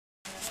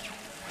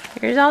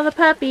Here's all the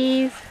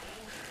puppies.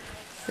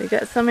 We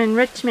got some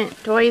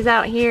enrichment toys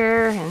out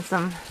here and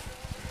some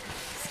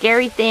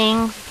scary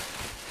things.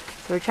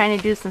 So we're trying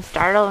to do some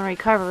startle and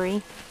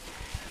recovery.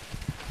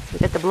 So we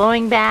got the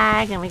blowing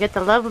bag and we got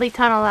the lovely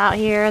tunnel out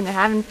here and they're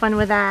having fun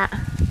with that.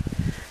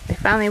 They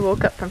finally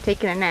woke up from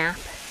taking a nap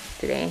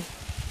today.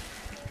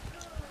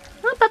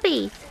 Oh,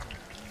 puppies!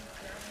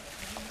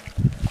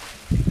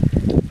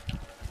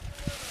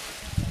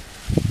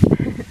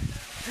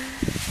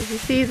 As you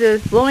see,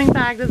 the blowing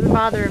bag doesn't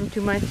bother him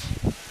too much.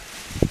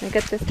 I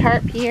got this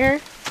tarp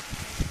here.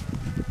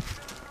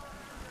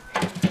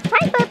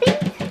 Hi, puppy!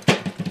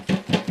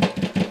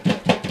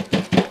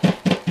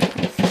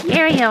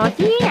 Scary though.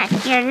 You're not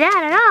scared of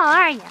that at all,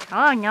 are you?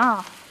 Oh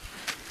no.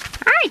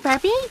 Hi,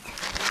 puppies!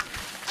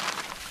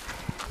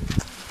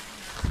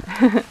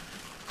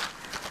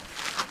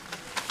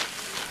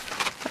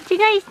 What you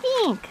guys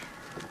think?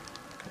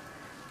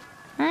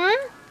 Huh?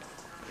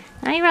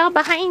 Now you're all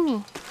behind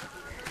me.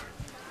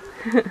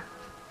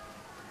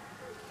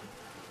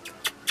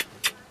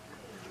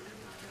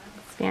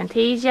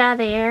 Fantasia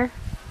there,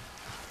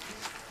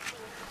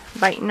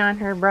 biting on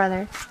her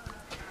brother.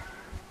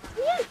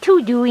 What are you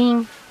two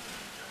doing?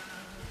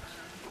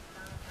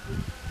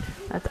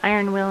 That's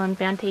Iron Will and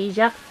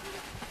Fantasia.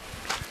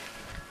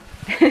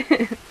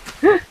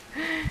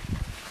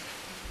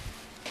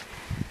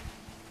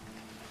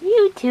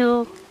 You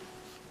two.